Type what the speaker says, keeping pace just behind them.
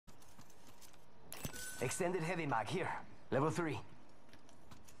Extended heavy mag here. Level 3.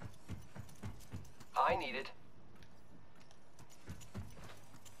 I need it.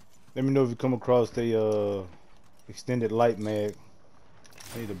 Let me know if you come across the extended light mag.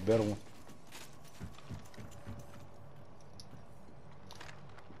 I need a better one.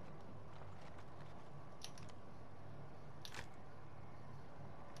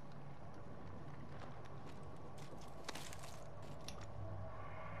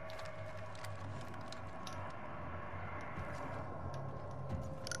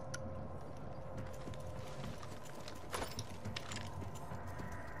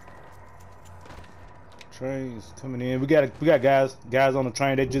 Trains coming in. We got guys on the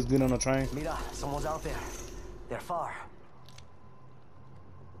train. They just get on the train. Mira, someone's out there. They're far.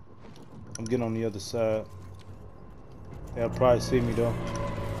 I'm getting on the other side. They'll probably see me though.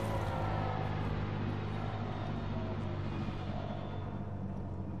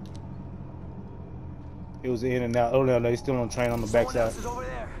 It was in and out. Oh no, they still on the train on the backside. Someone else is over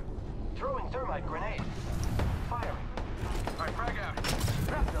there. Throwing thermite grenade. Firing. All right, frag out.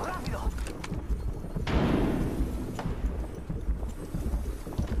 Rápido, rápido.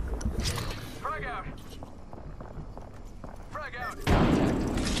 Frag out. Frag out.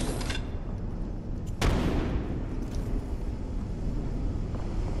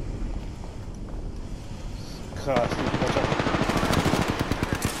 Gosh, watch out.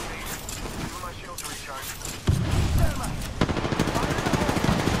 My shields recharge.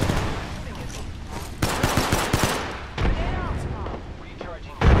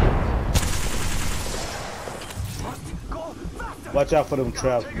 Watch out for them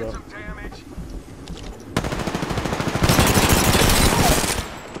traps, bro.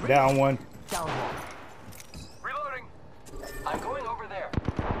 Down one. Down one. Reloading. I'm going over there.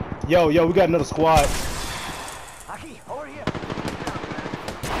 Yo, we got another squad. Aquí, over here.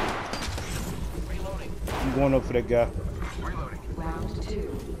 Reloading. I'm going up for that guy. Reloading. Round 2.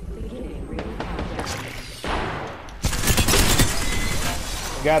 Beginning ring countdown.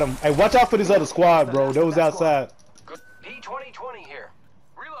 Got him. Hey, watch out for this other squad, bro. They was outside. Good. P2020 here.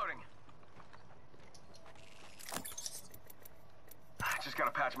 Reloading. I just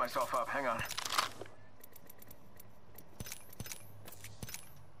gotta patch myself up. Hang on.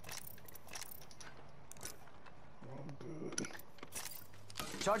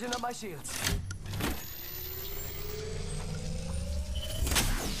 Charging up my shields.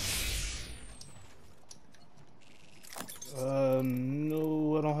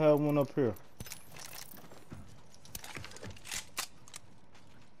 No, I don't have one up here.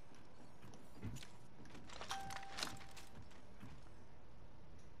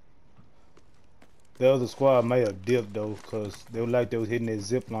 The other squad may have dipped though, cause they were like they was hitting that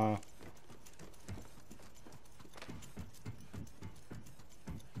zip line.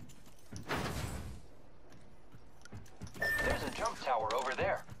 There's a jump tower over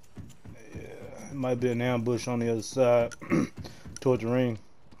there. Yeah, it might be an ambush on the other side, towards the ring.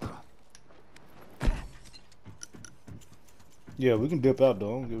 Yeah, we can dip out though.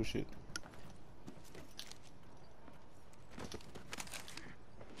 I don't give a shit.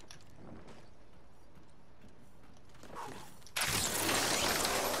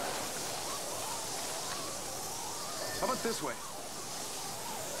 How about this way?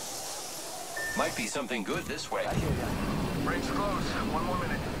 Might be something good this way. Range close. 1 more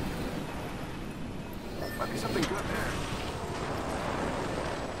minute. Might be something good there.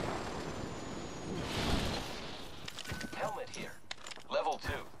 Helmet here. Level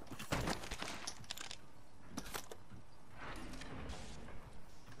 2.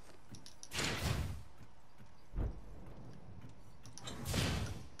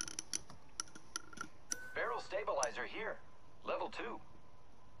 Barrel stabilizer here. Level 2.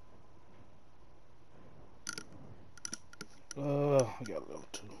 I got level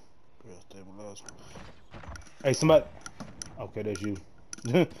 2. Barrel stabilizer. Hey, somebody. Okay, that's you.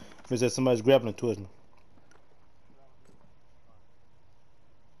 It said somebody's grappling towards me.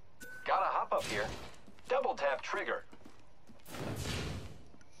 Gotta hop up here. Double tap trigger.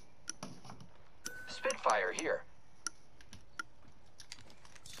 Spitfire here.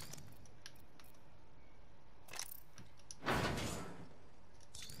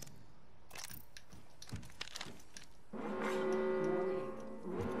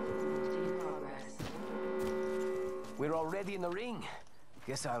 We're already in the ring.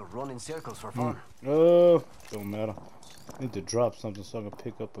 Guess I'll run in circles for fun. Don't matter. I need to drop something so I can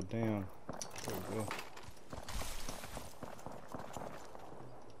pick up a damn. There we go.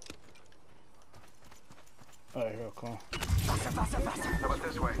 Alright, here I come. How about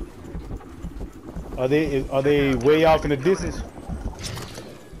this way? Are they way off in the distance?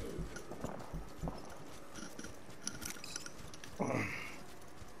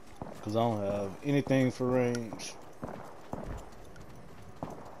 Cause I don't have anything for range.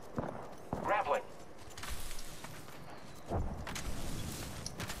 Grappling.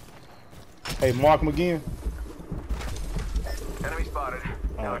 Hey, mark him again. Enemy spotted.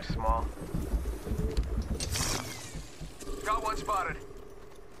 That Alright. looks small. Got one spotted.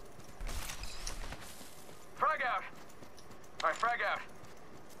 Frag out. Alright, frag out.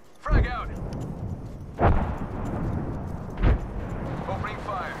 Frag out. Opening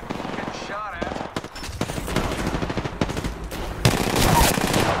fire. Getting shot at.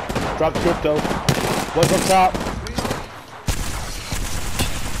 Drop the crypto. What's up top?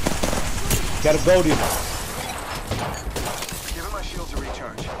 Got a goldie. Giving my shield to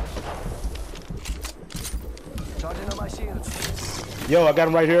recharge. Charging on my shields. Yo, I got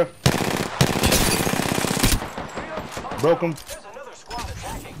him right here. Broke him. There's another squad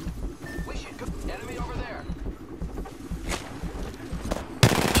attacking. We should go. Enemy over there.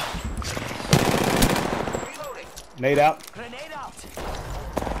 Reloading. Nade out. Grenade out.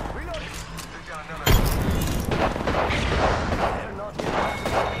 Reloading. We've got another. They're not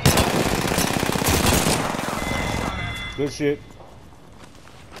Good shit.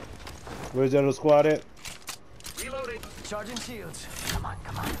 Where's the other squad at? reloading. Charging shields. Come on,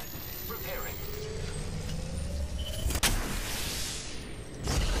 come on. Repairing.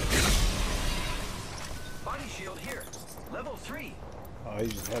 Body shield here. Level 3. Oh, he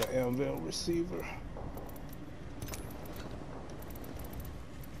just had an Anvil receiver.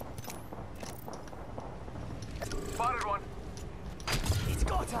 Spotted one. It's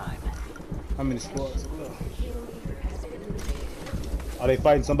go time. How many squads are left? Are they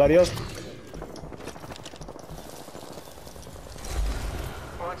fighting somebody else?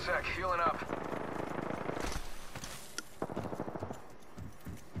 One sec, healing up.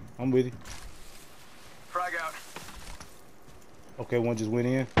 I'm with you. Frag out. Okay, one just went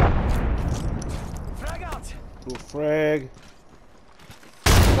in. Frag out. Do a frag.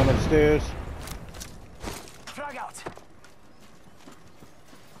 One upstairs. Frag out.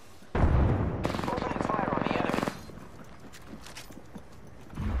 Opening fire on the enemy.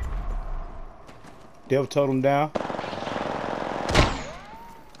 Dev totem down.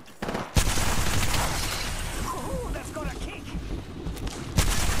 Ooh, that's got a kick.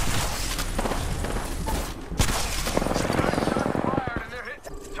 Fired and they're hit.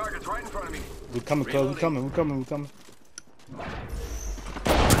 Target's right in front of me. We coming, cuz. We coming. We coming. We coming.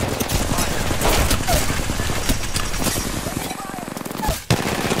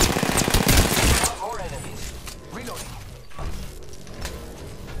 More enemies. Reloading.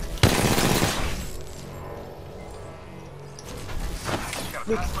 Gotta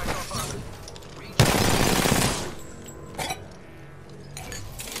pass myself on.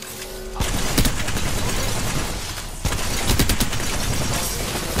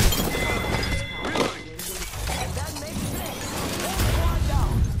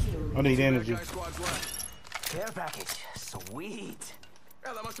 I need energy. Squad's left. Care package. Sweet.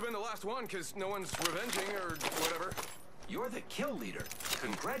 Yeah, that must have been the last one, because no one's revenging or whatever. You're the kill leader.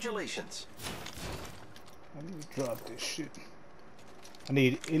 Congratulations. I need to drop this shit. I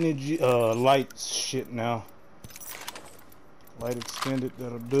need energy, light shit now. Light extended,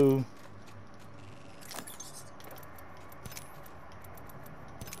 that'll do.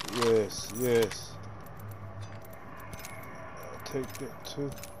 Yes, yes. I'll take that too.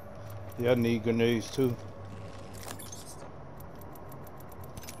 Yeah, I need grenades too.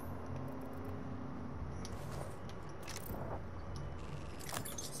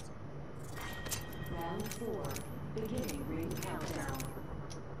 Round 4. Beginning ring countdown.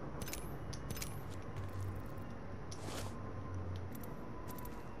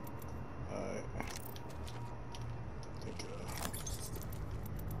 Alright.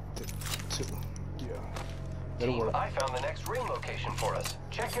 Take two. Yeah. That'll Team, work. I found the next ring location for us.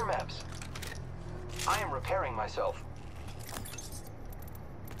 Check your maps. I am repairing myself.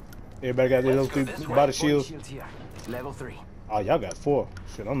 Everybody got their Let's go little this three way. body shields. Shield here. Level 3. Oh, y'all got 4.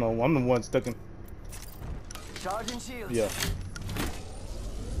 Shit, I don't know. I'm the one stuck in. Charging shields. Yeah.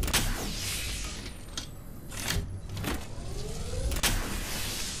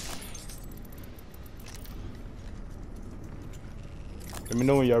 Let me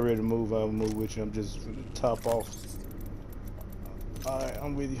know when y'all ready to move. I'll move with you. I'm just gonna top off. Alright,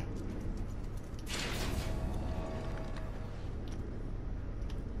 I'm with you.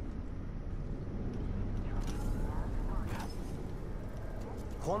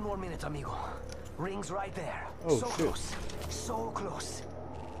 One more minute, amigo. Ring's right there. Oh, so shit. close. So close.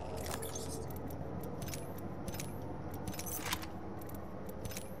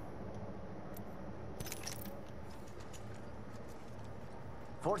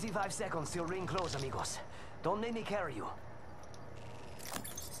 45 seconds till ring close, amigos. Don't make me carry you.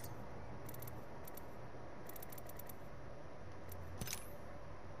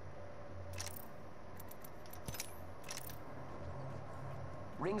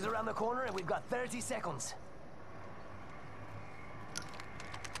 Ring's around the corner and we've got 30 seconds.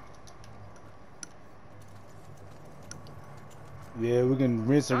 Yeah, we can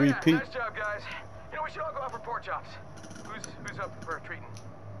rinse and repeat. Nice job, guys. You know, we should all go out for pork chops. Who's up for treating?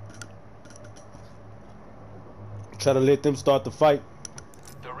 Try to let them start the fight.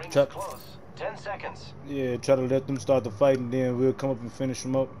 The ring's Try- close. 10 seconds. Yeah, try to let them start the fight and then we'll come up and finish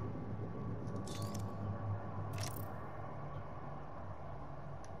them up.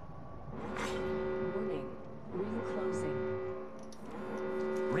 Warning. Ring closing.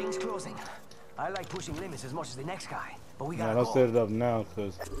 Ring's closing. I like pushing limits as much as the next guy, but we Nah, gotta don't go. set it up now,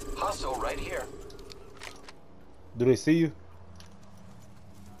 cause Hostile right here. do they see you?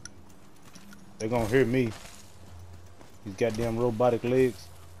 They're gonna hear me. These goddamn robotic legs.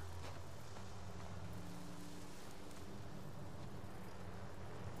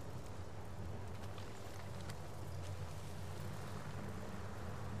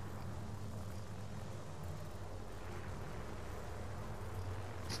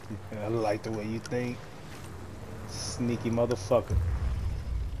 I like the way you think. Sneaky motherfucker.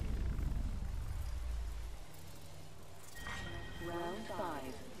 Round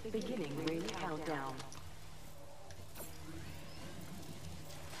 5. Beginning ring countdown.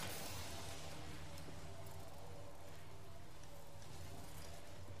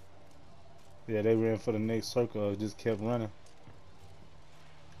 Yeah, they ran for the next circle, just kept running.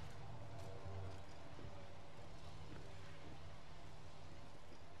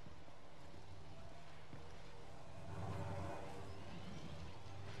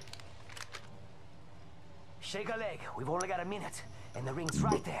 Shake a leg. We've only got a minute, and the ring's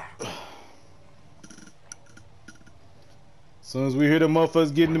right there. As soon as we hear the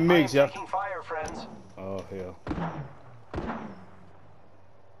motherfuckers get in the mix, y'all. Taking fire, friends. Oh hell.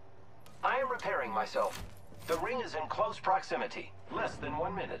 I am repairing myself. The ring is in close proximity. Less than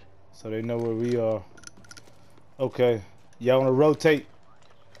 1 minute. So they know where we are. Okay. Y'all wanna rotate?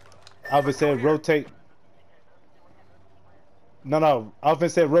 Alvin said rotate. No. Alvin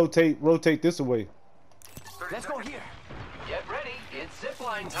said rotate this way. Let's go here. Get ready. It's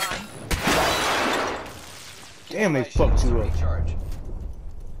zipline time. Damn, they fucked you up. Recharge.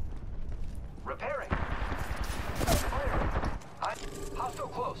 Repairing. Firing. Hostile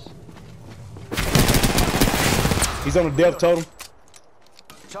close. He's on the death totem.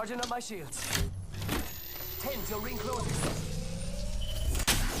 Charging up my shields. 10 till ring closes.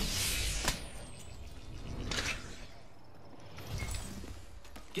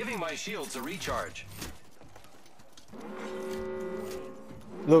 Giving my shields a recharge.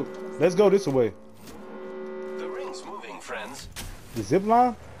 Look, let's go this way. The ring's moving, friends. The zip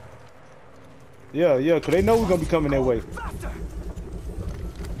line? Yeah, cause they know we're gonna be coming that way. Faster!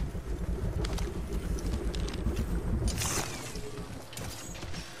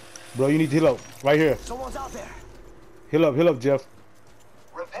 Bro, you need to heal up. Right here. Someone's out there. Heal up, Jeff.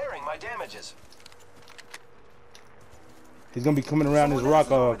 Repairing my damages. He's gonna be coming around this rock,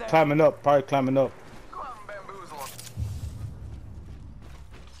 climbing up, probably climbing up. Go out and bamboozle him.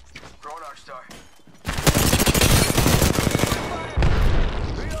 Throw an arc star.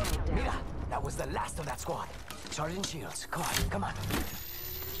 Mira, that was the last of that squad. Charging shields. Come on.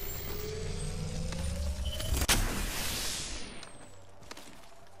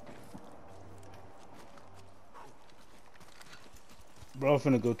 Bro, I'm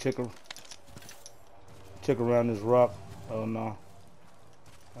finna go check around this rock. Oh no.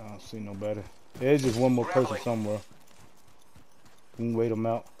 I don't see nobody. There's just one more person somewhere. We can wait them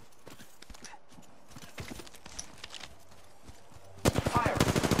out. Fire.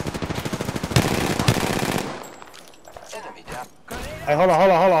 Enemy down. Hey, hold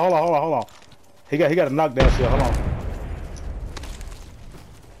on. He got a knockdown shit. Hold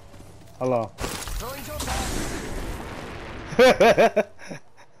on. Throwing your back.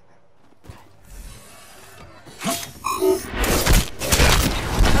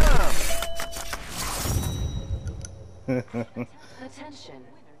 Attention.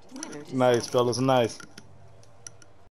 Winner Nice, fellas, nice.